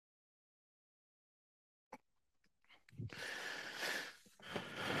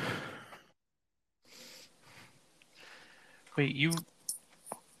Wait, you.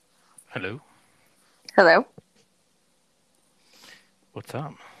 Hello? Hello. What's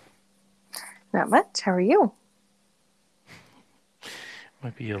up? Not much. How are you?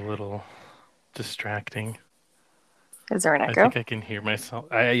 Might be a little distracting. Is there an I echo? think I can hear myself.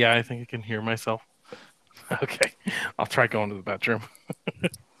 I think I can hear myself. Okay, I'll try going to the bedroom.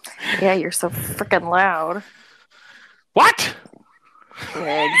 Yeah, you're so freaking loud. What?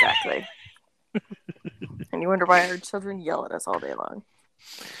 Exactly. And you wonder why our children yell at us all day long.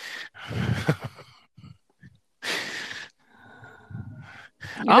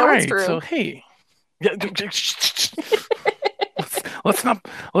 You All know it's right, so true. hey, yeah,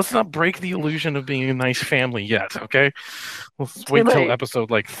 let's not break the illusion of being a nice family yet, okay? Let's Too wait till late.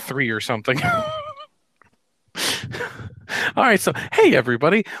 episode like 3 or something. All right, so hey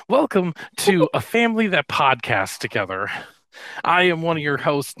everybody, welcome to a family that podcasts together. I am one of your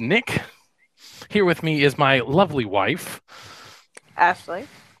hosts, Nick. Here with me is my lovely wife. Ashley.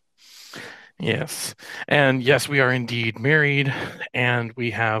 Yes. And yes, we are indeed married, and we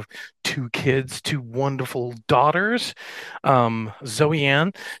have two kids, two wonderful daughters. Zoe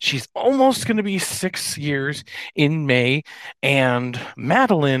Ann, she's almost going to be 6 years in May. And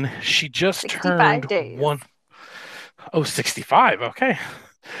Madeline, she just 65 turned days. one. Oh, 65. Okay.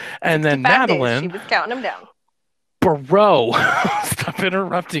 And then 65 days. She Madeline, was counting them down. bro, stop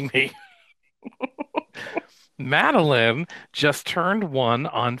interrupting me. Madeline just turned one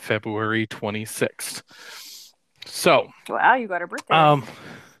on February 26th. So, Wow, you got her birthday right. um,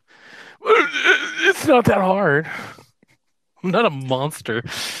 it's not that hard. I'm not a monster.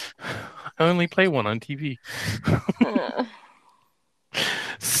 I only play one on TV. Uh,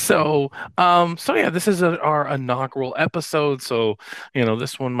 So yeah, this is our inaugural episode. So,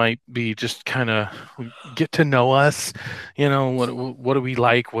 this one might be just kind of get to know us. What do we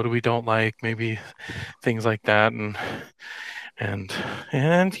like? What do we don't like? Maybe things like that, and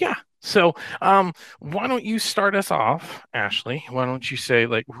and yeah. So, why don't you start us off, Ashley? Why don't you say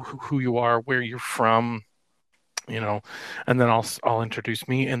like who you are, where you're from, you know, and then I'll introduce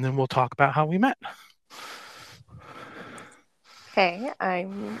me, and then we'll talk about how we met. hey,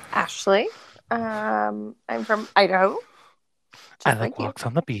 I'm Ashley. I'm from Idaho, I just like like you. walks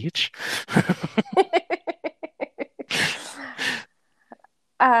on the beach.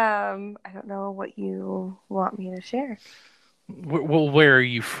 I don't know what you want me to share. Well, where are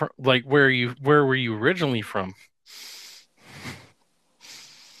you from? Like, where were you originally from?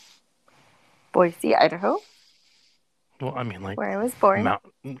 Boise, Idaho, Well, I mean, like where I was born.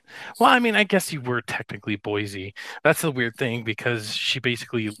 mountain. Well, I mean, I guess you were technically Boise. That's the weird thing because she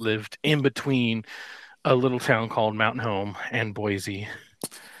basically lived in between a little town called Mountain Home and Boise.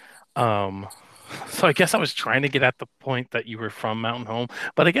 Um, so I guess I was trying to get at the point that you were from Mountain Home,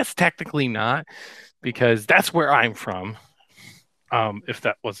 but I guess technically not because that's where I'm from. If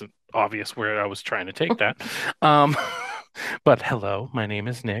that wasn't obvious where I was trying to take that. Um, but hello, my name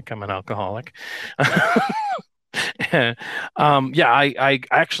is Nick. I'm an alcoholic. Yeah, I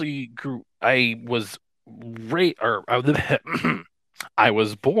actually grew. I was or I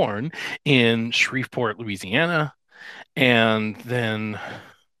was born in Shreveport, Louisiana, and then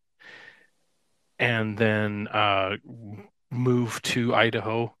moved to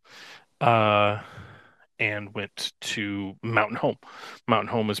Idaho. Uh, and went to Mountain Home. Mountain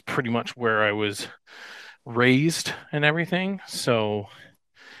Home is pretty much where I was raised and everything. So,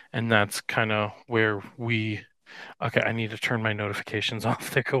 and that's kind of where we. Okay, I need to turn my notifications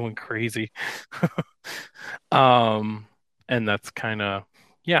off. They're going crazy. Um, and that's kind of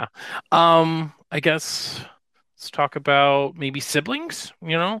yeah. I guess let's talk about maybe siblings.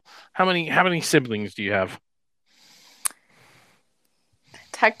 How many siblings do you have?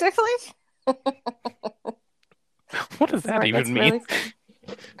 Technically, What does that that's even mean? really funny.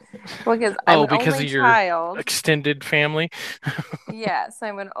 Well, because I'm Oh, an because only of your child. extended family? Yes,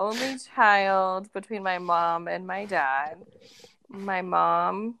 I'm an only child between my mom and my dad. My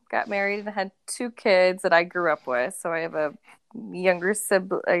mom got married and had two kids that I grew up with. So I have a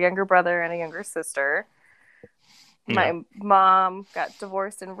younger brother, and a younger sister. Yeah. My mom got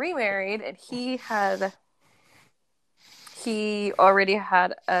divorced and remarried, and he already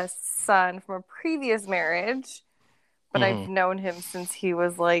had a son from a previous marriage, but I've Hmm. known him since he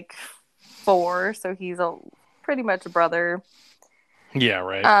was like 4, so he's a pretty much a brother. Yeah,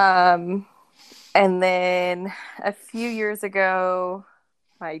 right. Um, and then a few years ago,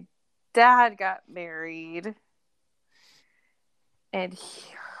 my dad got married, and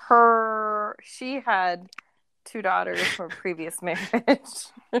she had two daughters from a previous marriage.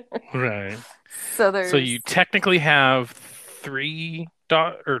 Right. So So there's you technically have three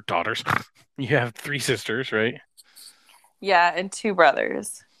daughters. You have three sisters, right? yeah, and two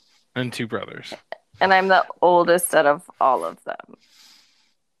brothers. And two brothers. And I'm the oldest out of all of them.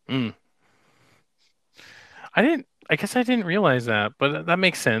 Mm. I guess I didn't realize that, but that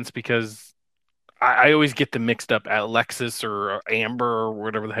makes sense because I always get them mixed up, Alexis or Amber or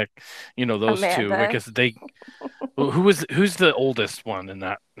whatever the heck, those two, Amanda. because who's the oldest one in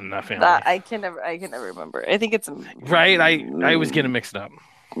that family? That I can never remember. I think it's Right? I always get them mixed up.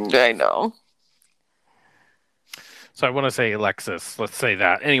 I know. So I want to say Alexis. Let's say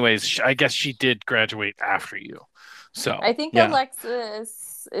that. Anyways, I guess she did graduate after you. So I think yeah.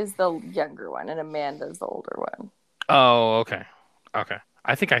 Alexis is the younger one and Amanda's the older one. Oh, okay. Okay.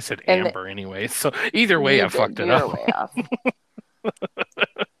 I think I said And Amber anyway. So either way, you I fucked it you're up. way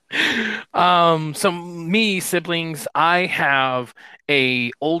off. So me, siblings, I have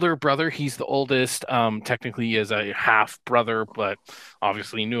a older brother. He's the oldest. Technically he is a half brother, but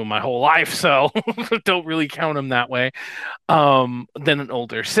obviously knew him my whole life, so don't really count him that way. Then an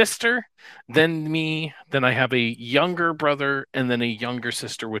older sister, then me, then I have a younger brother, and then a younger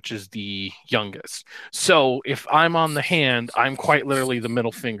sister, which is the youngest. So if I'm on the hand, I'm quite literally the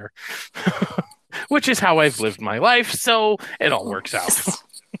middle finger, which is how I've lived my life. So it all works out.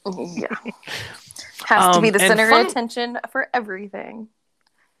 Yeah. Has to be the center of attention for everything.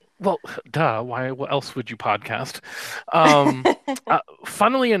 Well, duh. Why? What else would you podcast?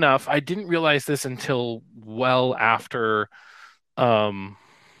 Funnily enough, I didn't realize this until well after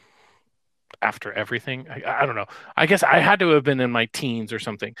everything. I don't know. I guess I had to have been in my teens or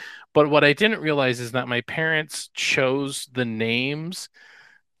something. But what I didn't realize is that my parents chose the names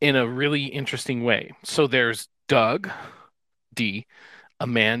in a really interesting way. So there's Doug, D,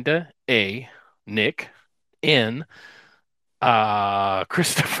 Amanda, A, Nick, N,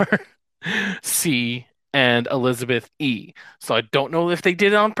 Christopher, C, and Elizabeth, E. So I don't know if they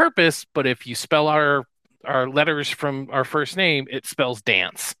did it on purpose, but if you spell our letters from our first name, it spells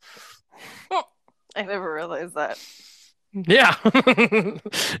dance. I never realized that. Yeah.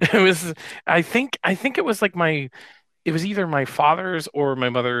 It was I think it was like it was either my father's or my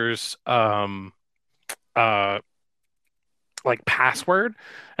mother's uh like password,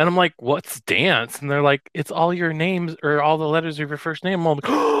 and I'm like, what's dance? And they're like, it's all your names or all the letters of your first name. I'm like,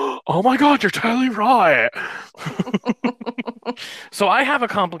 oh my god, you're totally right. So I have a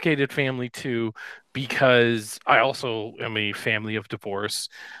complicated family too, because I also am a family of divorce.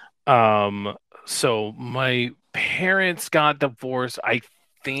 So my parents got divorced,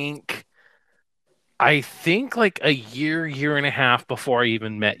 think I think like a year and a half before I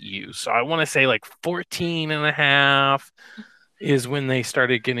even met you. So I want to say like 14 and a half is when they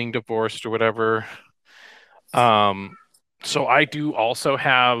started getting divorced or whatever. So I do also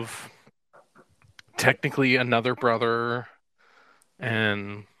have technically another brother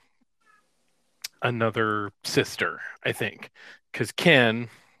and another sister, I think, because Ken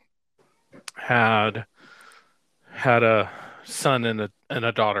had a son and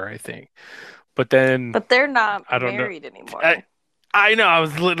a daughter, I think. But then But they're not I don't know. married anymore. I know. I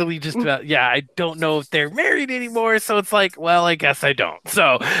was literally just about. Yeah, I don't know if they're married anymore. So it's like, well, I guess I don't.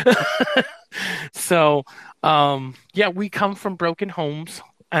 So, so, yeah, we come from broken homes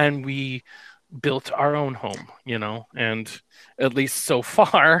and we built our own home, and at least so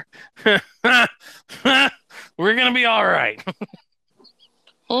far, we're gonna be all right.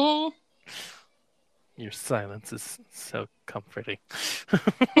 Mm. Your silence is so comforting.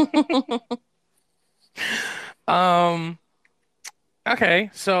 Okay,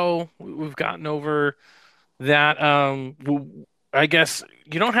 so we've gotten over that. I guess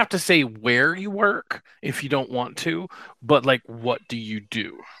you don't have to say where you work if you don't want to, but like, what do you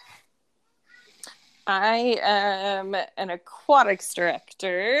do? I am an aquatics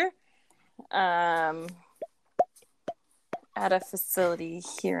director at a facility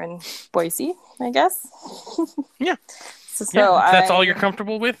here in Boise, I guess. Yeah. So yeah, if that's all you're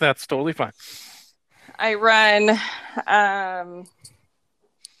comfortable with, that's totally fine. I run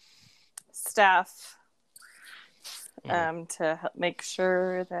staff to help make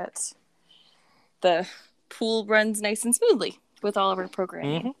sure that the pool runs nice and smoothly with all of our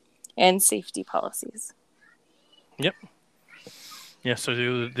programming and safety policies. Yep. Yeah, so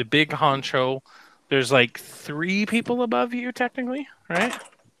the big honcho, there's like 3 people above you technically, right?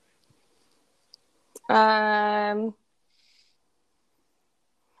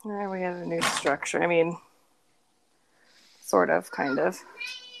 We have a new structure. I mean, sort of, kind of.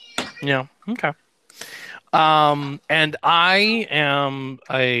 Yeah. Okay. And I am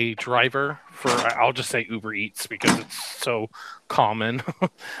a driver I'll just say Uber Eats because it's so common.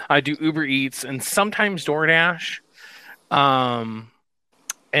 I do Uber Eats and sometimes DoorDash. Um,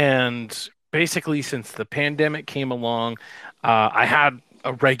 and basically, since the pandemic came along, I had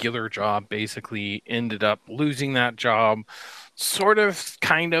a regular job, basically, ended up losing that job, sort of,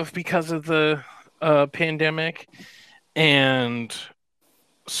 kind of because of the pandemic. And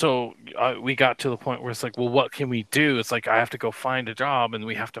so we got to the point where it's like, well, what can we do? It's like, I have to go find a job, and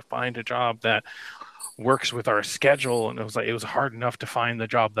we have to find a job that works with our schedule. And it was like, it was hard enough to find the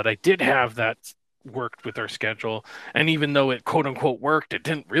job that I did have that worked with our schedule. And even though it quote unquote worked, it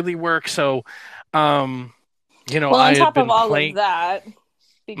didn't really work. So, um, Well, on I had top of been all of playing. that, Mhm.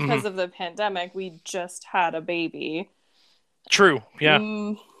 because of the pandemic, we just had a baby. True. Yeah.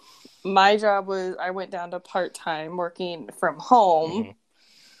 Mm, my job was I went down to part-time working from home, Hmm.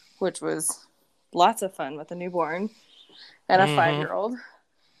 which was lots of fun with a newborn and a Hmm. 5-year-old.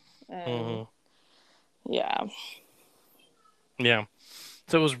 And Hmm. yeah. Yeah.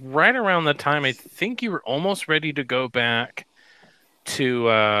 So it was right around the time I think you were almost ready to go back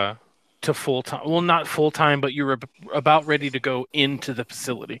to full time. Well, not full time, but you were about ready to go into the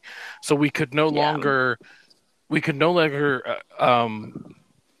facility. So Yeah. we could no longer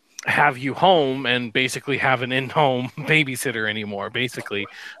have you home and basically have an in-home babysitter anymore, basically.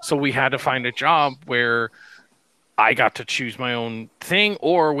 So we had to find a job where I got to choose my own thing,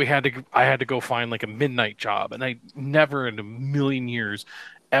 or I had to go find like a midnight job, and I never in a million years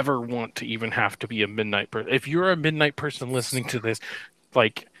ever want to even have to be a midnight person. If you're a midnight person listening to this,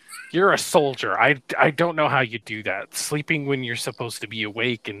 like, you're a soldier. I don't know how you do that. Sleeping when you're supposed to be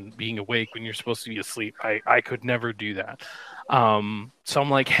awake and being awake when you're supposed to be asleep. I could never do that. So I'm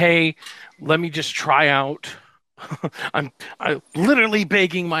like, hey, let me just try out. I literally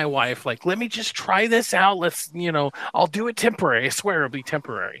begging my wife, like, let me just try this out. I'll do it temporary. I swear it'll be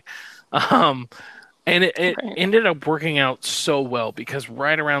temporary. Um, and it Right. ended up working out so well because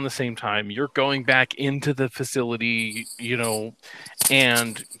right around the same time, you're going back into the facility,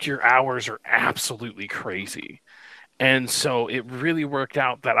 and your hours are absolutely crazy. And so it really worked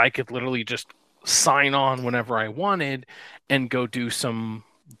out that I could literally just sign on whenever I wanted and go do some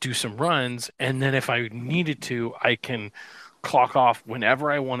runs, and then if I needed to, I can clock off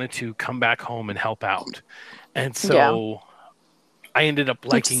whenever I wanted to, come back home and help out. And Yeah. so I ended up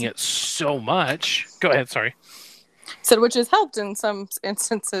Which liking it so much. Go ahead, sorry. which has helped in some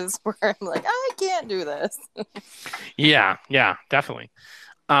instances where I'm like, I can't do this. Yeah, definitely.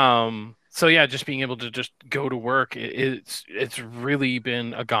 So yeah, just being able to just go to work, it's really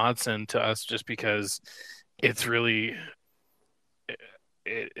been a godsend to us just because it's really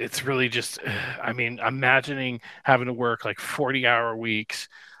it's really just, I mean, imagining having to work like 40-hour weeks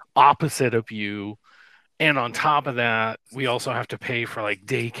opposite of you, and on top of that we also have to pay for like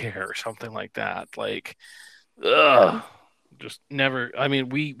daycare or something like that, like, Yeah. ugh, just never. I mean,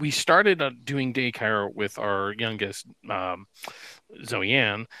 we started doing daycare with our youngest, Zoe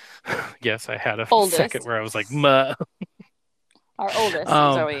Ann. Yes, I had a second Oldest. where I was like, "Muh." Our oldest,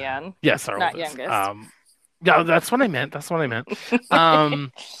 um Zoe Ann, yes, our not oldest. youngest. Yeah, that's what I meant. That's what I meant.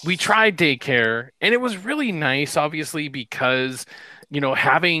 Um, we tried daycare, and it was really nice, obviously, because you know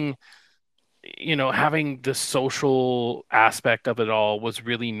having having the social aspect of it all was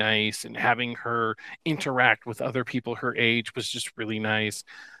really nice, and having her interact with other people her age was just really nice.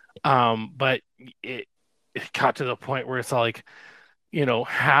 But it it got to the point where it's like,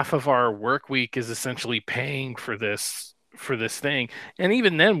 half of our work week is essentially paying for this thing, and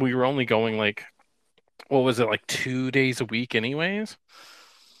even then we were only going like, what was it, like 2 days a week anyways,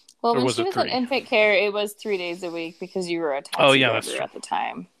 Well, or when was she it was in three? infant care, it was 3 days a week because you were a Oh taxi yeah, that's driver true. at the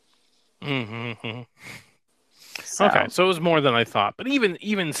time. Mm-hmm. Okay, So, so it was more than I thought, but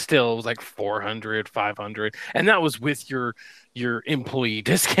even still, it was like 400, 500, and that was with your employee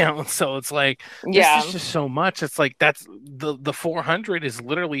discount. So it's like, this is yeah. just so much. It's like, that's the 400 is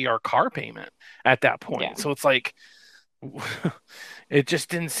literally our car payment at that Yeah. point. So it's like, it just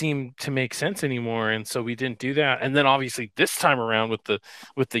didn't seem to make sense anymore, and so we didn't do that. And then obviously this time around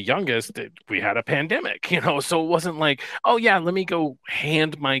with the youngest, we had a pandemic, so it wasn't like, oh yeah, let me go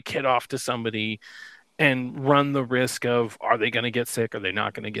hand my kid off to somebody and run the risk of, are they going to get sick, are they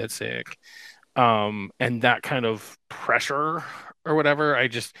not going to get sick, and that kind of pressure or whatever. I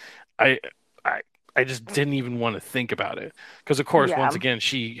I I just didn't even want to think about it, because of course, once Yeah. again,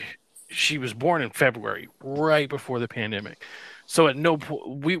 she was born in February, right before the pandemic. So at no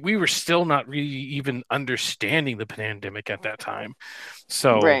point, we were still not really even understanding the pandemic at that time.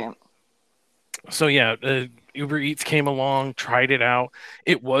 So Right. yeah, Uber Eats came along, tried it out.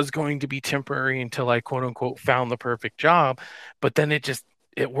 It was going to be temporary until I quote unquote found the perfect job, but then it just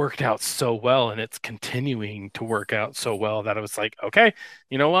it worked out so well, and it's continuing to work out so well that I was like, okay,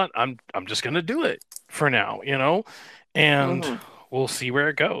 you know what? I'm just gonna do it for now, and Hmm. we'll see where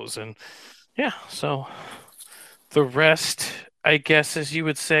it goes. And yeah, so the rest, I guess, as you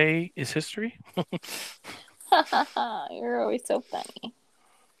would say, is history. You're always so funny.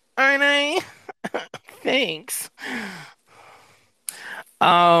 Aren't I? Thanks.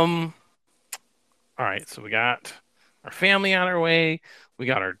 Um, all right, so we got our family on our way, we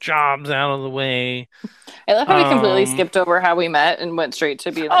got our jobs out of the way. I love how we completely Um, skipped over how we met and went straight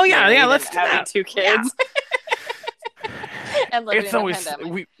to being oh like yeah, yeah, married and let's do having that. two Yeah. kids and living It's in a always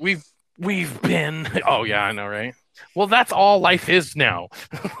pandemic. we've been. Oh yeah, I know, right? Well, that's all life is now.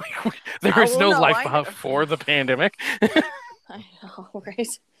 There is Well, no no, life I know. before the pandemic. I know, right?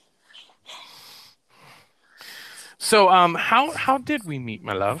 So, how did we meet,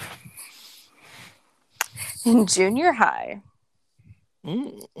 my love? In junior high,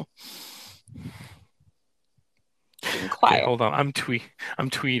 Mm. being Okay, quiet. hold on. I'm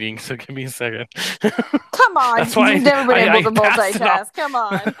tweeting, so give me a second. Come on, That's why you've never been able I to passed it off. multitask. Come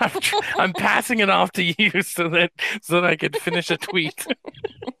on. I'm passing it off to you so that I could finish a tweet.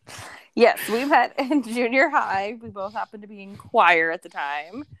 Yes, we met in junior high. We both happened to be in choir at the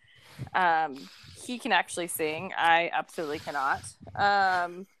time. He can actually sing. I absolutely cannot.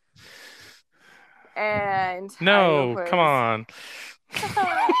 And I No, come was on.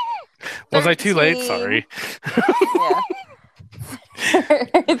 Was I too late? 13. Sorry. Yeah.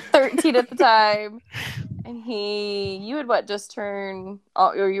 13 at the time. And you had what, just turned,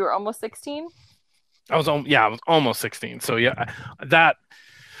 oh, you were almost 16? I was almost 16. So yeah, that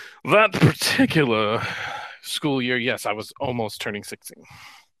that particular school year, yes, I was almost turning 16.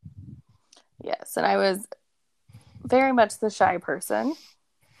 Yes. And I was very much the shy person,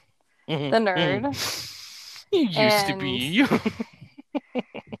 Hmm. the Hmm. nerd. You used to And be.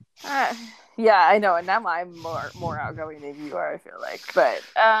 uh, yeah, I know. And now I'm more outgoing than you are, I feel like. But,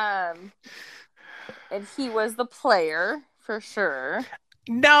 and he was the player for sure.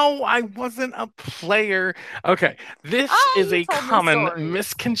 No, I wasn't a player. Okay, this is You a told me common stories.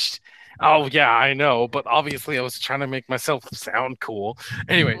 misconception. Oh yeah, I know, but obviously I was trying to make myself sound cool.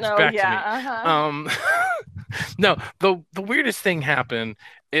 Anyways, No, back to me. yeah, uh-huh. Um, no, the weirdest thing happened.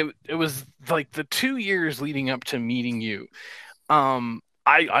 It was like the 2 years leading up to meeting you.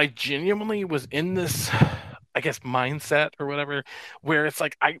 I genuinely was in this, I guess, mindset or whatever, where it's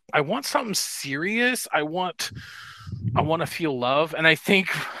like I want something serious. I want to feel love, and I think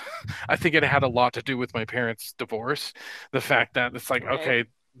it had a lot to do with my parents' divorce. The fact that it's like, Right. okay,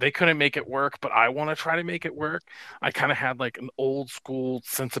 they couldn't make it work, but I want to try to make it work. I kind of had like an old school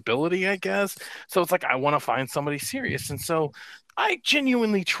sensibility, I guess. So it's like I want to find somebody serious, and so I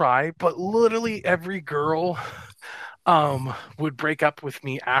genuinely try, but literally every girl would break up with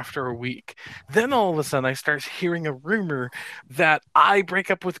me after a week. Then all of a sudden I start hearing a rumor that I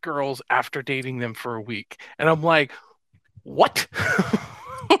break up with girls after dating them for a week. And I'm like, what?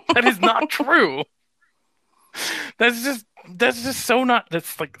 That is not true. That's just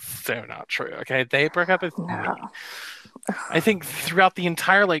that's like so not true. Okay. They broke up with me. No. I think throughout the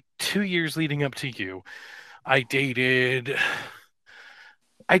entire like 2 years leading up to you, I dated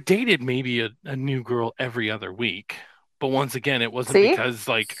I dated maybe a new girl every other week. But once again, it wasn't See? because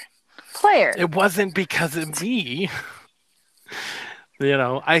like Player. it wasn't because of me.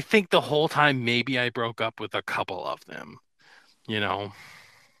 I think the whole time maybe I broke up with a couple of them, you know.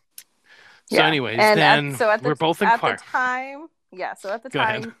 So Yeah. anyways, And then we're both in at the choir. time, yeah, so at the Go ahead.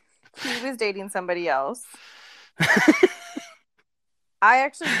 time he was dating somebody else. I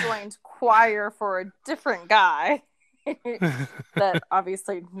actually joined choir for a different guy that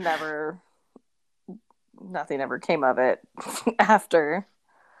obviously nothing ever came of it after.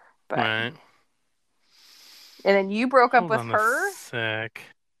 But Right. and then you broke up Hold with on a her. sec.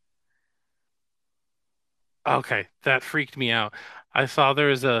 Okay, that freaked me out. I saw there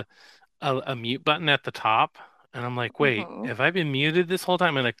was a mute button at the top, and I'm like, wait, Hmm. have I been muted this whole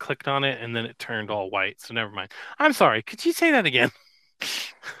time? And I clicked on it, and then it turned all white. So never mind. I'm sorry. Could you say that again?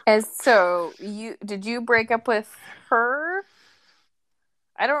 And so did you break up with her?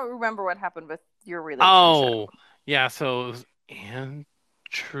 I don't remember what happened with your relationship. Oh, yeah. So it was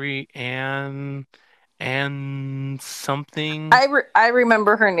and something. I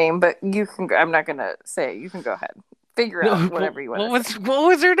remember her name, but you can. I'm not gonna say it. You can go ahead. Figure No, out what, whatever you want what to was say. what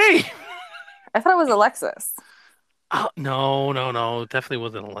was her name? I thought it was Alexis. Oh, no, no, no. Definitely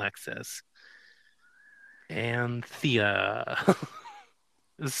wasn't Alexis. Anthea.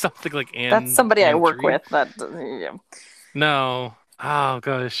 Something like That's somebody I work Andrea. with. That yeah. No. Oh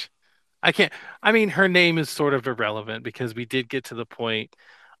gosh. I can't. I mean, her name is sort of irrelevant because we did get to the point.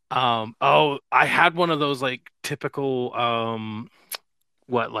 Oh, I had one of those like typical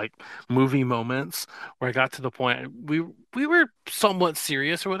what like movie moments where I got to the point we were somewhat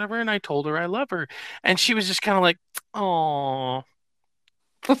serious or whatever, and I told her I love her, and she was just kind of like, "Oh,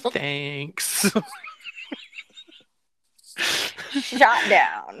 thanks." Shot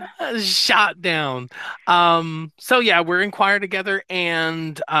down. Shot down. So yeah, we're in choir together,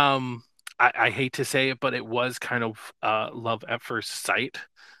 and I hate to say it, but it was kind of love at first sight,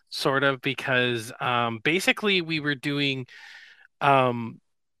 sort of, because basically we were doing um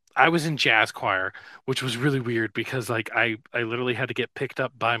I was in jazz choir, which was really weird because like I literally had to get picked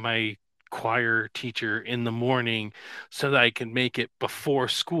up by my choir teacher in the morning so that I could make it before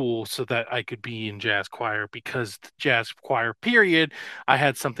school so that I could be in jazz choir because the jazz choir period I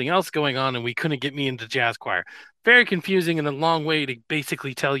had something else going on and we couldn't get me into jazz choir. Very confusing and a long way to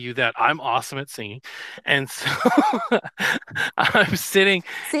basically tell you that I'm awesome at singing. And so I'm sitting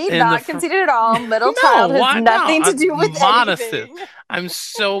See, in the not fr conceited at all. Middle no, child has why no, nothing to I'm do with modest. anything. I'm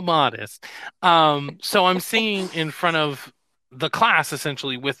so modest. So I'm singing in front of the class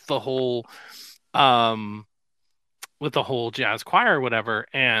essentially um with the whole jazz choir or whatever.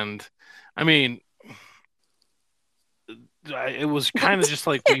 And I mean, it was kind of just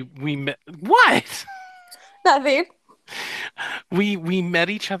like we met what? Nothing. We met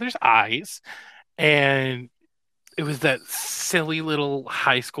each other's eyes, and it was that silly little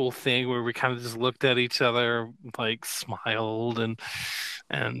high school thing where we kind of just looked at each other, like smiled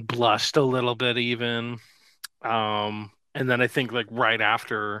and blushed a little bit even. And then I think like right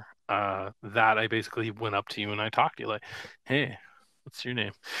after that, I basically went up to you and I talked to you like, "Hey, what's your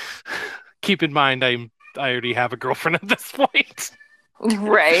name?" Keep in mind, I already have a girlfriend at this point.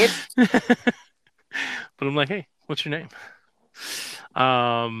 Right. But I'm like, "Hey, what's your name?"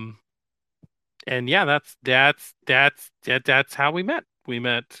 Um, and yeah, that's how we met. We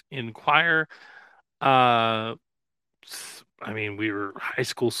met in choir. Uh, I mean, we were high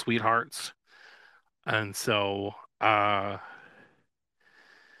school sweethearts, and so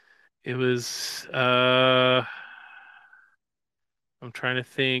it was I'm trying to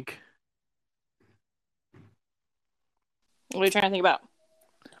think. What are you trying to think about?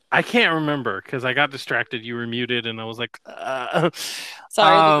 I can't remember because I got distracted. You were muted, and I was like,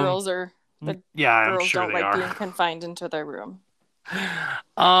 Sorry, the yeah, I'm girls sure don't they like are. being confined into their room.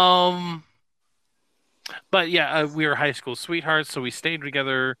 Um, but yeah, we were high school sweethearts, so we stayed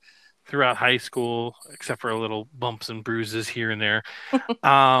together throughout high school, except for a little bumps and bruises here and there.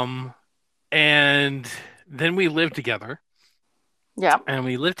 Um, and then we lived together, Yeah. and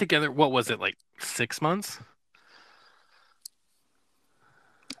we lived together. What was it, like 6 months?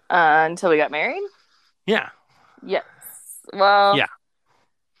 Until we got married? Yeah, Yes. Well, yeah,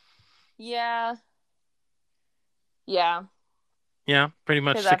 yeah. Yeah. yeah, pretty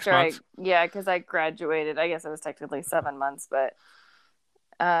much Because six months. because I graduated. I guess it was technically 7 months, but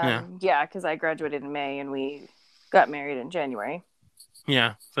Yeah, yeah, because I graduated in May and we got married in January.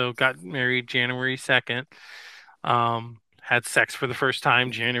 yeah. So got married January 2nd. Had sex for the first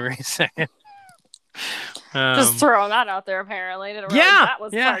time January 2nd. Just Um, throwing that out there, apparently. Didn't realize yeah, that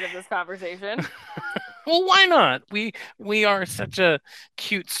was yeah. part of this conversation. Well, why not? We are such a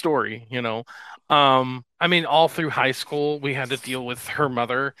cute story, you know. I mean, all through high school, we had to deal with her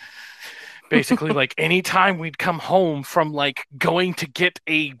mother. Basically, like anytime we'd come home from like going to get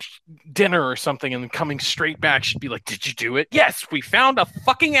a dinner or something and then coming straight back, she'd be like, "Did you do it?" Yes, we found a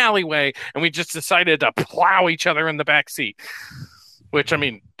fucking alleyway and we just decided to plow each other in the back seat. Which I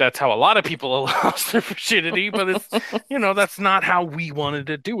mean, that's how a lot of people lost their virginity, but it's that's not how we wanted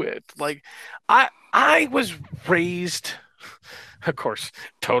to do it. Like I was raised, of course,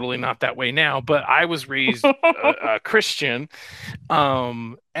 totally not that way now, but I was raised a Christian,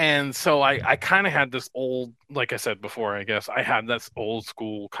 and so I kind of had this old, like I said before, I guess I had this old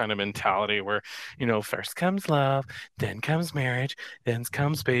school kind of mentality where, first comes love, then comes marriage, then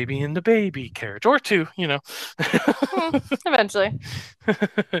comes baby and the baby carriage or two, Eventually.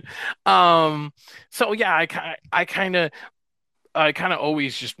 um, so yeah, I kind of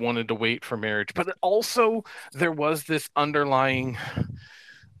always just wanted to wait for marriage, but also there was this underlying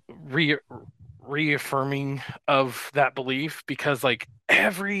re reaffirming of that belief because like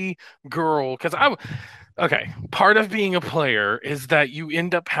every girl, because okay, part of being a player is that you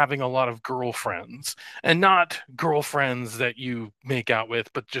end up having a lot of girlfriends, and not girlfriends that you make out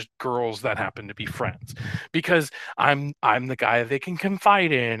with, but just girls that happen to be friends. Because I'm the guy they can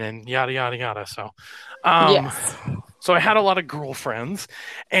confide in and yada yada yada. Um Yes. so I had a lot of girlfriends,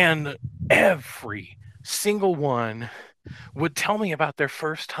 and every single one would tell me about their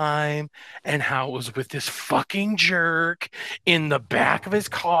first time and how it was with this fucking jerk in the back of his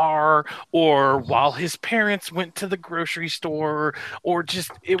car, or while his parents went to the grocery store, or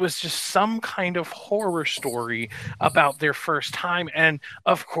just it was just some kind of horror story about their first time. And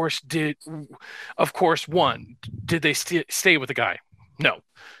of course, one, did they stay with the guy? No.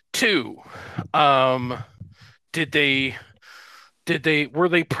 Two, um, did they were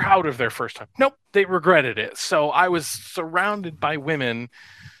they proud of their first time? Nope, they regretted it. So I was surrounded by women.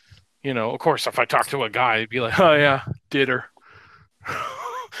 Of course, if I talked to a guy, I'd be like, "Oh yeah, did her."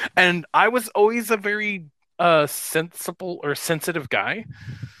 And I was always a very sensible or sensitive guy.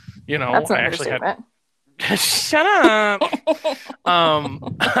 That's an I actually had understatement. shut up.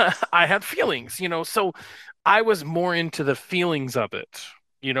 I had feelings, so I was more into the feelings of it,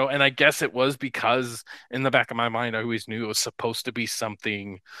 and I guess it was because in the back of my mind, I always knew it was supposed to be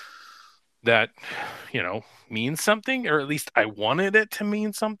something that, means something, or at least I wanted it to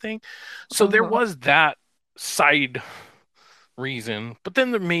mean something. So there Hmm. was that side reason. But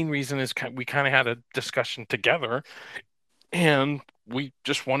then the main reason is we kind of had a discussion together and we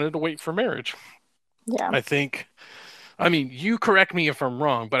just wanted to wait for marriage. Yeah, I think, I mean, you correct me if I'm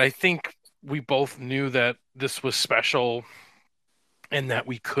wrong, but I think we both knew that this was special and that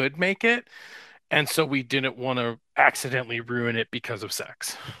we could make it. And so we didn't want to accidentally ruin it because of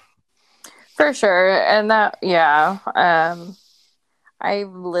sex. for sure. And that, yeah,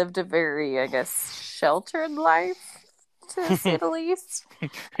 I've lived a very, I guess, sheltered life, to say the least.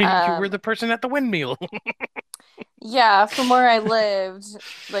 You were Um, the person at the windmill. yeah, from where I lived,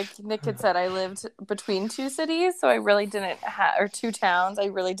 like Nick had said, I lived between two cities, so I really didn't have, or two towns. I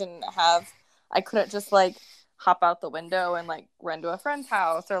really didn't have, I couldn't just like hop out the window and like run to a friend's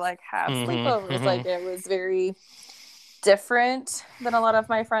house or like have Hmm. sleepovers. Hmm. Like it was very different than a lot of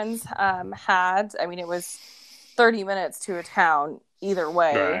my friends had. I mean, it was 30 minutes to a town either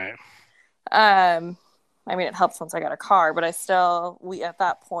way. Right. Um, I mean, it helps once I got a car, but I still, we at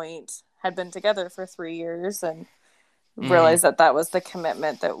that point had been together for 3 years and Hmm. realized that that was the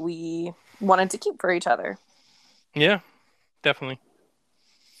commitment that we wanted to keep for each other. Yeah, definitely.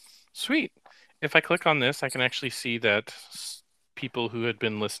 Sweet. If I click on this, I can actually see that people who had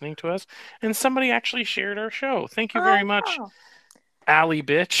been listening to us and somebody actually shared our show. Thank you very I much, know. Allie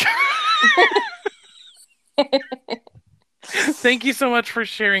bitch. Thank you so much for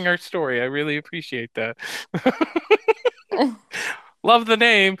sharing our story. I really appreciate that. Love the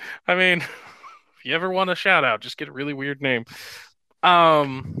name. I mean, if you ever want a shout out, just get a really weird name.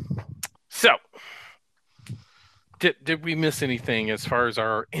 Um, so did we miss anything as far as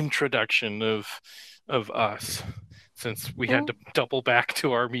our introduction of us? Since we had to double back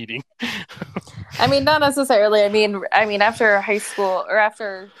to our meeting. I mean, not necessarily. I mean, after high school or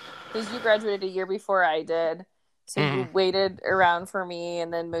after, because you graduated a year before I did, so you Mhm. waited around for me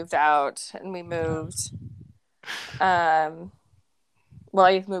and then moved out, and we moved. Um, well,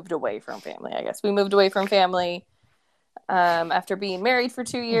 I moved away from family. I guess we moved away from family. After being married for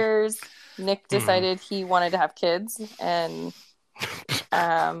 2 years, Nick Mhm. decided he wanted to have kids, and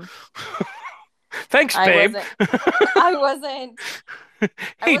um, Thanks, I babe. wasn't. I wasn't.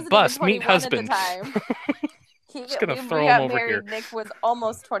 I Hey, wasn't even bus, meet 21 at the husband. time. He Just gonna we throw him got over here. married. Nick was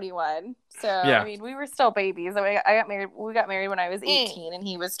almost 21. So, I Yeah. mean, we were still babies. I got married. We got married when I was 18 and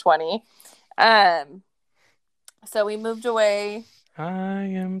he was 20. Um, so we moved away, I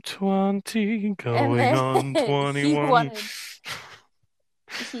am 20, and going then on he 21. wanted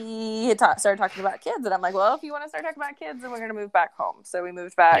he had started talking about kids, and I'm like, well, if you want to start talking about kids, then we're gonna move back home. So we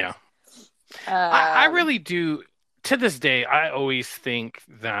moved back. Yeah. I Um, really do. To this day, I always think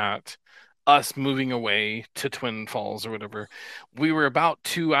that us moving away to Twin Falls or whatever, we were about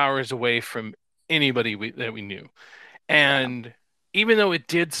 2 hours away from anybody that we knew. yeah, And even though it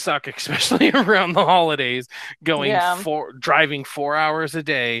did suck, especially around the holidays, yeah, driving 4 hours a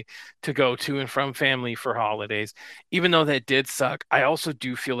day to go to and from family for holidays, even though that did suck, I also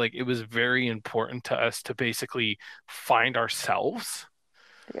do feel like it was very important to us to basically find ourselves,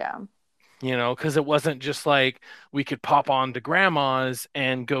 yeah, because it wasn't just like we could pop on to grandma's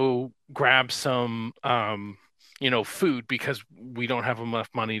and go grab some food because we don't have enough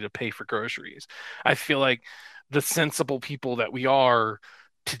money to pay for groceries. I feel like the sensible people that we are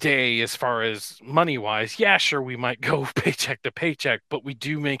today, as far as money wise, yeah, sure, we might go paycheck to paycheck, but we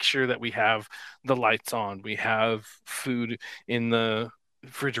do make sure that we have the lights on, we have food in the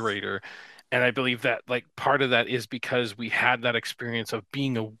refrigerator. And I believe that like part of that is because we had that experience of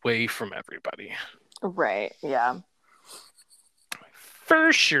being away from everybody. right, yeah.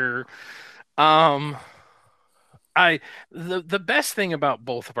 For sure. Um, I the best thing about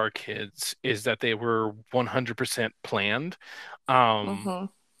both of our kids is that they were 100% planned. Um, Hmm.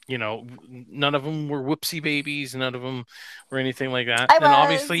 none of them were whoopsie babies, none of them were anything like that. I And was.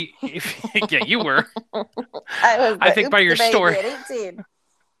 obviously, if yeah, you were. I was I the think by your oopsie baby story. at 18.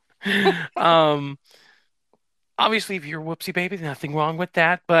 um, obviously, if you're a whoopsie baby, nothing wrong with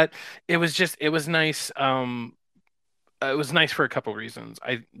that. But it was nice. It was nice for a couple reasons.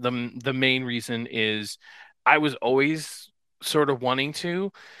 The main reason is I was always sort of wanting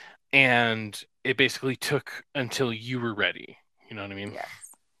to, and it basically took until you were ready. You know what I mean?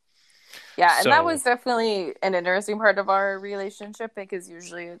 Yes. Yeah, and that So was definitely an interesting part of our relationship because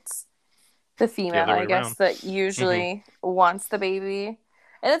usually it's the the female, other way I guess, around. that Hmm. usually wants the baby.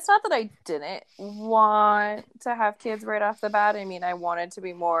 And it's not that I didn't want to have kids right off the bat. I mean, I wanted to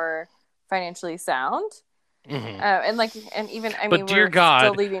be more financially sound. Hmm. And even, I But mean, dear we're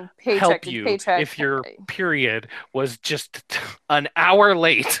still God, living help paycheck to you paycheck. if your period was just an hour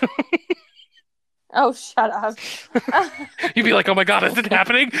late. Oh, shut up. You'd be like, "Oh my God, is it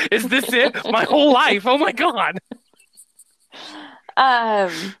happening? Is this it? My whole life? Oh my God!"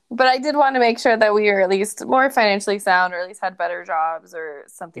 But I did want to make sure that we were at least more financially sound or at least had better jobs or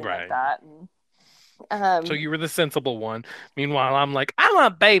something like Right. that. And, So um, you were the sensible one. Meanwhile, I'm like, "I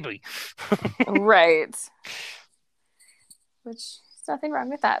want a baby." right. Which there's nothing wrong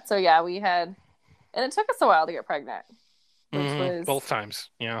with that. So yeah, we had, and it took us a while to get pregnant, which Both was, times.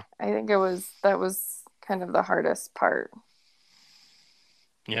 Yeah. I think that was kind of the hardest part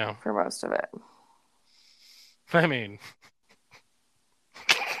Yeah. for most of it. I mean,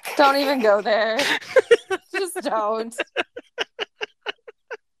 Don't even go there. Just don't.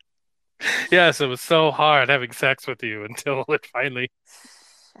 yes, it was so hard having sex with you until it finally.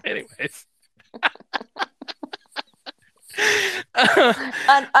 Anyways.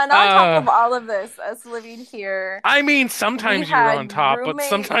 And on top uh, of all of this, us living here, I mean, we sometimes you're had on top, but roommate.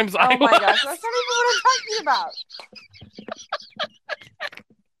 sometimes I Oh my gosh, was. that's not even what I'm talking about.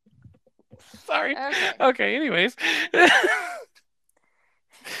 Sorry. Okay. Okay, anyways.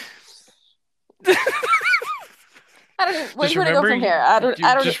 I don't even. Where do Just you want to go remember from you, here? I don't. you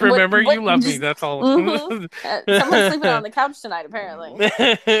I don't. just What? remember What? you love me. Just. That's all. Mm-hmm. Someone's sleeping on the couch tonight, apparently.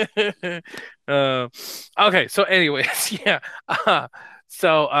 uh, okay, so anyways, yeah. Uh,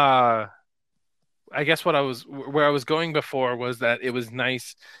 so I guess where I was going before was that it was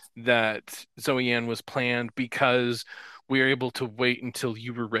nice that Zoe Ann was planned because we were able to wait until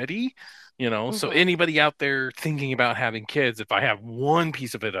you were ready. So Hmm. anybody out there thinking about having kids, if I have one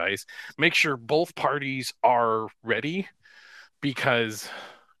piece of advice, make sure both parties are ready because,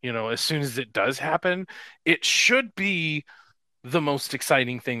 as soon as it does happen, it should be the most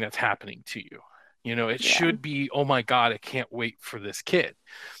exciting thing that's happening to you. It Yeah. should be, oh my God, I can't wait for this kid.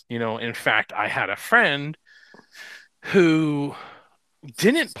 In fact, I had a friend who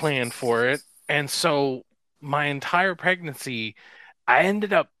didn't plan for it. And so my entire pregnancy, I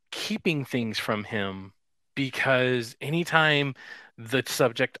ended up keeping things from him because anytime the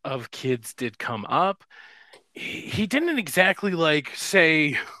subject of kids did come up, he didn't exactly like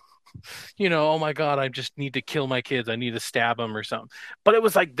say, oh my God, I just need to kill my kids. I need to stab them or something. But it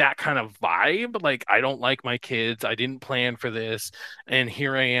was like that kind of vibe. Like, I don't like my kids. I didn't plan for this. And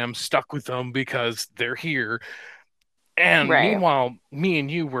here I am stuck with them because they're here. And Right. meanwhile, me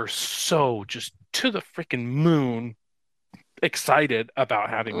and you were so just to the freaking moon excited about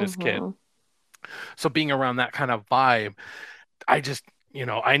having this kid. Hmm. So being around that kind of vibe, I just,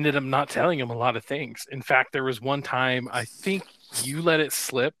 I ended up not telling him a lot of things. In fact, there was one time I think you let it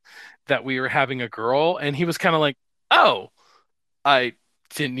slip that we were having a girl, and he was kind of like, "Oh, I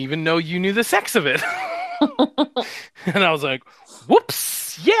didn't even know you knew the sex of it." And I was like,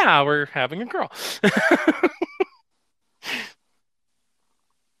 "Whoops, yeah, we're having a girl."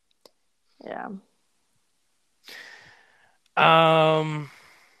 Yeah. um,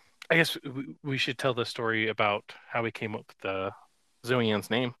 I guess we should tell the story about how we came up with the Zoe Ann's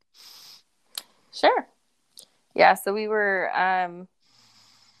name. Sure. Yeah. So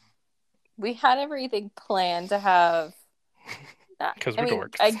we had everything planned to have. Because I we're mean,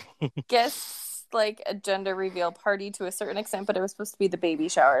 dorks. I guess like a gender reveal party to a certain extent, but it was supposed to be the baby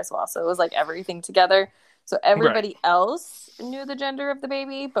shower as well. So it was like everything together. So Right, everybody else knew the gender of the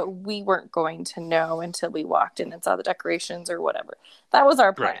baby, but we weren't going to know until we walked in and saw the decorations or whatever. That was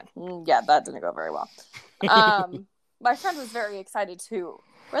our right. plan. Yeah, that didn't go very well. Um, my friend was very excited to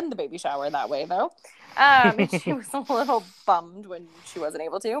run the baby shower that way, though. And she was a little bummed when she wasn't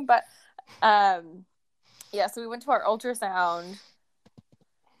able to. But yeah, so we went to our ultrasound.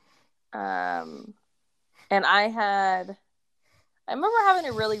 Um, and I remember having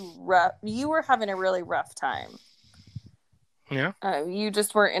a really rough, you were having a really rough time. Yeah. You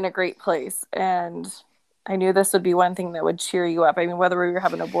just weren't in a great place, and I knew this would be one thing that would cheer you up. I mean, whether we were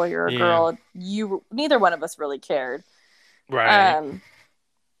having a boy or a Yeah. girl, neither one of us really cared. Right. Um,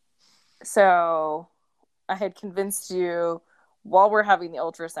 so I had convinced you while we're having the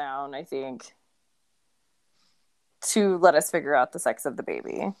ultrasound, I think, to let us figure out the sex of the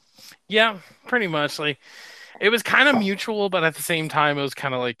baby. Yeah, pretty much. Like it was kind of mutual, but at the same time, it was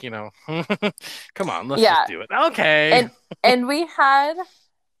kind of like, come on, let's just Yeah, do it. Okay. I'm and we had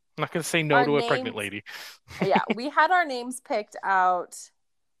not gonna say no our to a pregnant names. lady. Yeah, we had our names picked out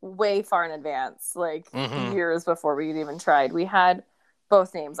way far in advance, like Mm-hmm. years before we'd even tried. We had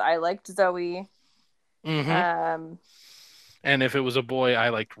both names. I liked Zoe. Mm-hmm. Um, And if it was a boy, I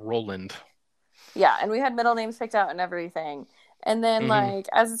liked Roland. yeah, and we had middle names picked out and everything. And then, Mm-hmm. like,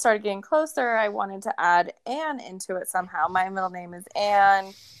 as it started getting closer, I wanted to add Anne into it somehow. My middle name is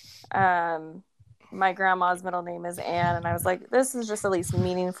Anne. Um, my grandma's middle name is Anne. And I was like, this is just at least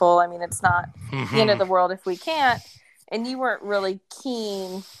meaningful. I mean, it's not the end of Mm-hmm. the world if we can't. And you weren't really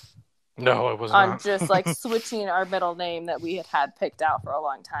keen No, it was on not. just like switching our middle name that we had picked out for a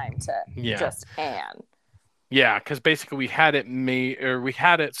long time to Yeah. just Anne. Yeah, because basically we had it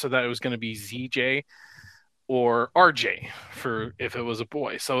so that it was going to be ZJ or RJ for if it was a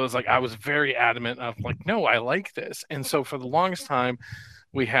boy. So it was like I was very adamant of like, no, I like this. And so for the longest time,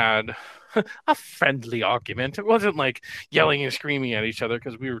 we had a friendly argument. It wasn't like yelling and screaming at each other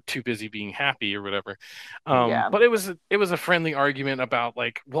because we were too busy being happy or whatever. Yeah. But it was a friendly argument about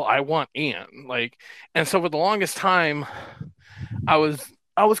like, well, I want Anne. Like, and so for the longest time, I was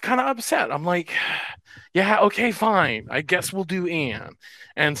kind of upset. I'm like, yeah, okay, fine. I guess we'll do Anne.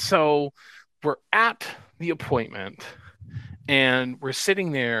 And so we're at the appointment and we're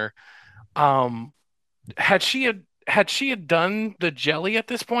sitting there. Um, had she had done the jelly at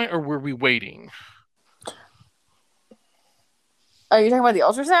this point, or were we waiting? Are you talking about the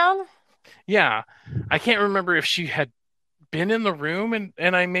ultrasound? Yeah, I can't remember if she had been in the room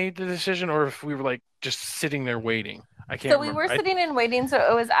and I made the decision, or if we were like just sitting there waiting. I can't So we remember. were sitting and waiting. So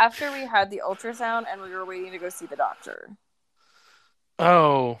it was after we had the ultrasound and we were waiting to go see the doctor.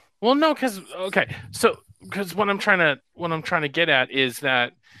 Oh, well, no, because okay, so because what I'm trying to get at is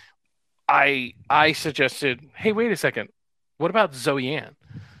that I suggested, hey, wait a second, what about Zoe Ann?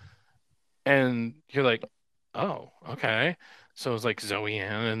 And you're like, oh, okay. So it was like Zoe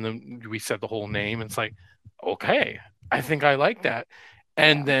Ann, and then we said the whole name. And it's like, okay, I think I like that.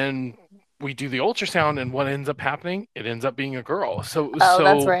 And Yeah. then we do the ultrasound, and what ends up happening? It ends up being a girl. So Oh,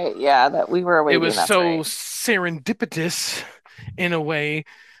 that's right. Yeah, that we were it waiting. was That's so right. serendipitous in a way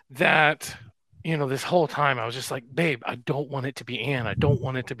that this whole time I was just like, babe, I don't want it to be Anne. I don't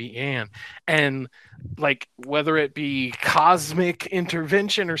want it to be Anne. And like whether it be cosmic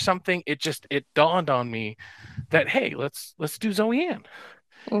intervention or something, it dawned on me that hey, let's do Zoe Ann.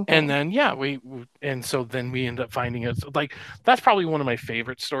 And Mm-hmm. then yeah, and so then we end up finding it like that's probably one of my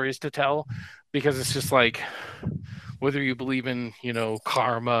favorite stories to tell because it's just like whether you believe in,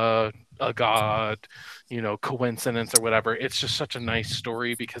 karma, a god, coincidence or whatever, it's just such a nice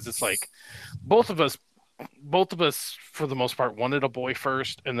story because it's like both of us both of us for the most part wanted a boy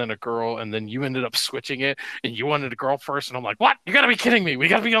first and then a girl, and then you ended up switching it and you wanted a girl first, and I'm like, what? You gotta be kidding me. We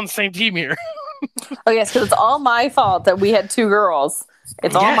gotta be on the same team here. Oh, yes, because it's all my fault that we had two girls.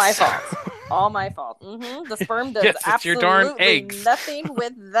 It's all my Yes. fault. All my fault. The sperm does Yes, it's your darn absolutely eggs. nothing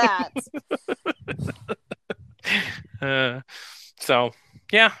with that. uh, so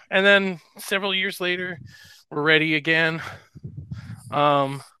yeah, and then several years later we're ready again.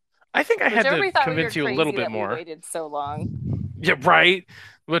 um I think I Which had to everybody thought we were convince you a little crazy bit that we more. waited so long. Yeah, right.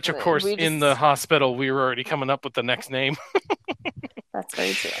 Which, of course, We in the just, hospital, we were already coming up with the next name. that's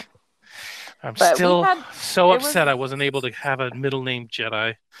very true. I'm But we still had, so it was, upset I wasn't able to have a middle name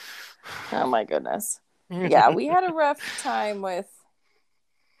Jedi. oh my goodness. Yeah, we had a rough time with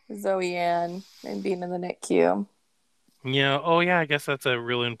Zoe Ann and being in the NICU. Yeah. Oh, yeah. I guess that's a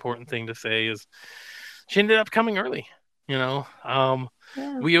really important thing to say is she ended up coming early. You know,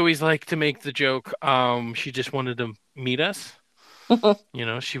 Yeah. we always like to make the joke. She just wanted to meet us.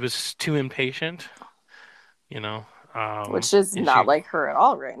 She was too impatient. You know, Which is and not she like her at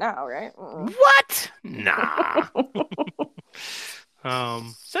all right now, right? what? Nah.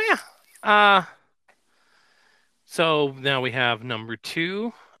 So yeah. Uh, so now we have number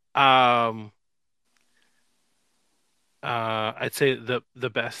two. Um, I'd say the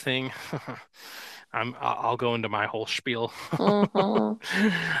best thing. I'll go into my whole spiel.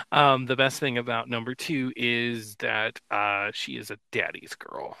 Mm-hmm. The best thing about number two is that she is a daddy's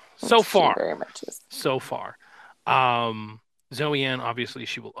girl. So She far, very much is. so far. Um, Zoe Ann, obviously,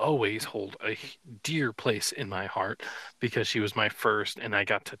 she will always hold a dear place in my heart because she was my first, and I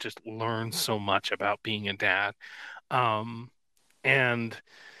got to just learn so much about being a dad. Um, and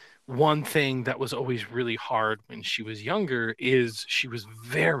one thing that was always really hard when she was younger is she was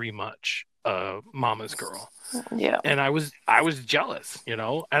very much a mama's girl. Yeah. And I was jealous, and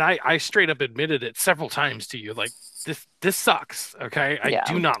I straight up admitted it several times to you, like this sucks, okay? I Yeah.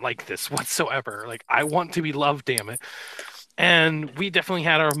 do not like this whatsoever. Like I want to be loved, damn it. And we definitely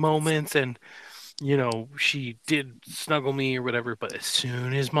had our moments, and she did snuggle me or whatever, but as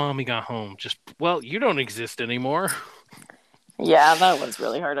soon as mommy got home, just, well, you don't exist anymore. Yeah, that was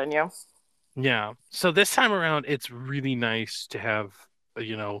really hard on you. Yeah. So this time around, it's really nice to have,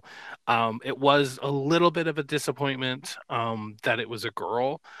 you know, it was a little bit of a disappointment that it was a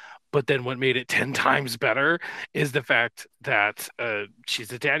girl, but then what made it 10 times better is the fact that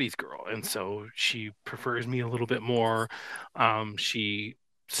she's a daddy's girl. And so she prefers me a little bit more. She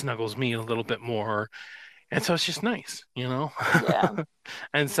snuggles me a little bit more. And so it's just nice. Yeah.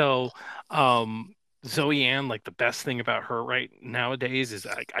 And so, Zoe Ann, like the best thing about her right nowadays is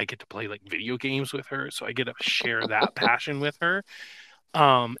I get to play like video games with her, so I get to share that passion with her.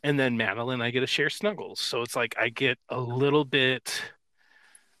 And then Madeline, I get to share snuggles, so it's like I get a little bit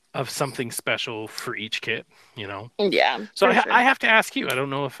of something special for each kid. Yeah, So for I sure. have to ask you. I don't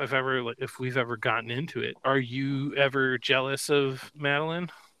know if we've ever gotten into it. Are you ever jealous of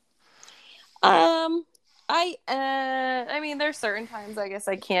Madeline? Um, I mean, there's certain times I guess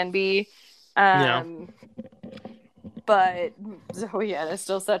I can be, Yeah. um, but Zoe Ann is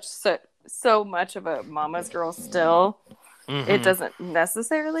still so much of a mama's girl still. It Mm-hmm. doesn't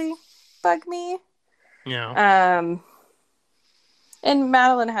necessarily bug me. Yeah. Um, and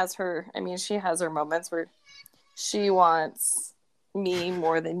Madeline has I mean, she has her moments where she wants me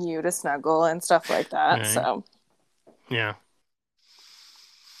more than you to snuggle and stuff like that. Right. So, Yeah.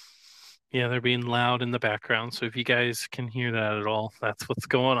 Yeah, they're being loud in the background. So if you guys can hear that at all, that's what's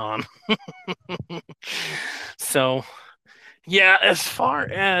going on. So, yeah, as far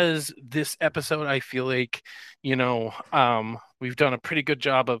as this episode, I feel like, we've done a pretty good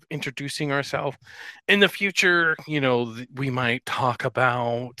job of introducing ourselves. In the future, we might talk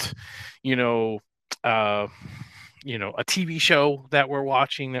about, you know, uh, a TV show that we're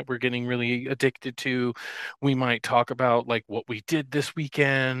watching that we're getting really addicted to. We might talk about like what we did this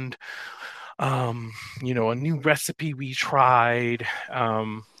weekend, um, a new recipe we tried.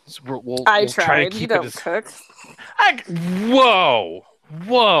 So I we'll try to tried. You keep it don't as cook. whoa,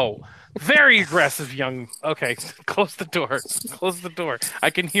 whoa, very aggressive young. Okay, close the door. Close the door. I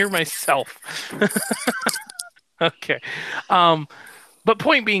can hear myself. Okay, um, but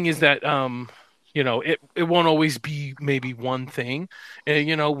point being is that it won't always be maybe one thing.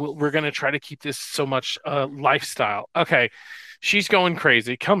 We're gonna try to keep this so much lifestyle. Okay, she's going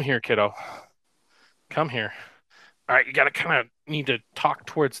crazy. Come here, kiddo. Come here. All right, you gotta kind of need to talk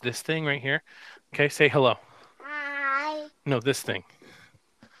towards this thing right here. Okay, say hello. Hi. No, this thing.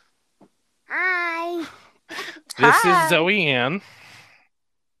 Hi. This is Hi. Zoe Ann.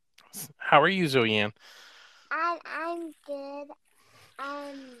 How are you, Zoe Ann? I'm good.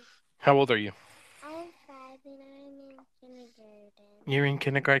 How old are you? I'm 5 and I'm in kindergarten. You're in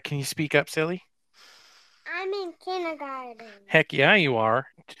kindergarten. Can you speak up, silly? I'm in kindergarten. Heck yeah, you are.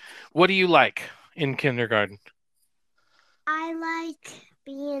 What do you like in kindergarten? I like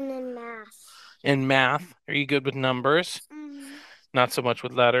being in math. In math? Are you good with numbers? Mm-hmm. Not so much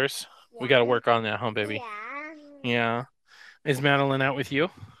with letters. We got to work on that, huh, baby? Yeah. Yeah. Is Madeline out with you?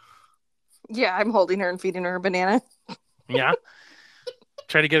 Yeah, I'm holding her and feeding her a banana. Yeah.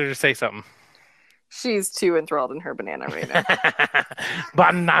 Try to get her to say something. She's too enthralled in her banana right now.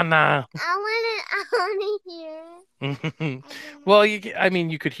 Banana. I want to hear. Well,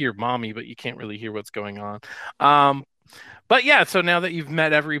 you could hear mommy, but you can't really hear what's going on. But yeah, so now that you've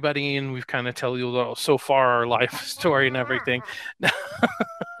met everybody and we've kind of tell you so far our life story and everything,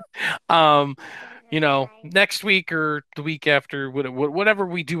 um, next week or the week after, whatever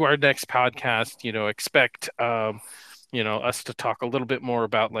we do our next podcast, expect us to talk a little bit more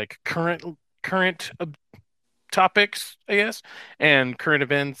about like current topics, I guess, and current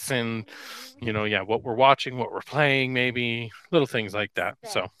events, and yeah, what we're watching, what we're playing, maybe little things like that.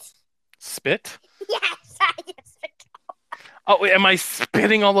 So, spit. Yes, I just. Oh, wait, am I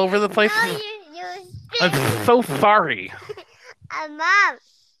spitting all over the place? No, you I'm so sorry. Mom,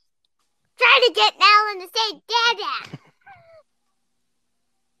 try to get Alan to say Dada.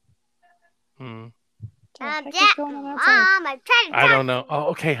 heck is Jack, going on Mom, outside? I'm trying to I talk don't to know. Oh,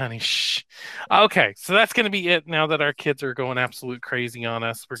 okay, honey. Shh. Okay, so that's gonna be it. Now that our kids are going absolute crazy on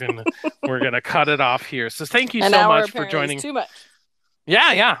us, we're gonna cut it off here. So thank you An so hour much for apparently is joining. too much.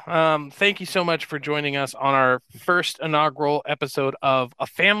 Yeah. Thank you so much for joining us on our first inaugural episode of A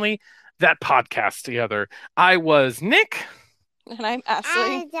Family That Podcasts Together. I was Nick. And I'm you.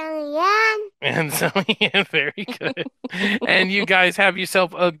 Ashley. Diane. And so, yeah, very good. And you guys have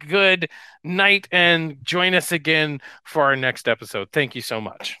yourself a good night and join us again for our next episode. Thank you so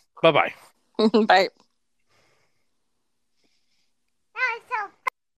much. Bye bye. Bye.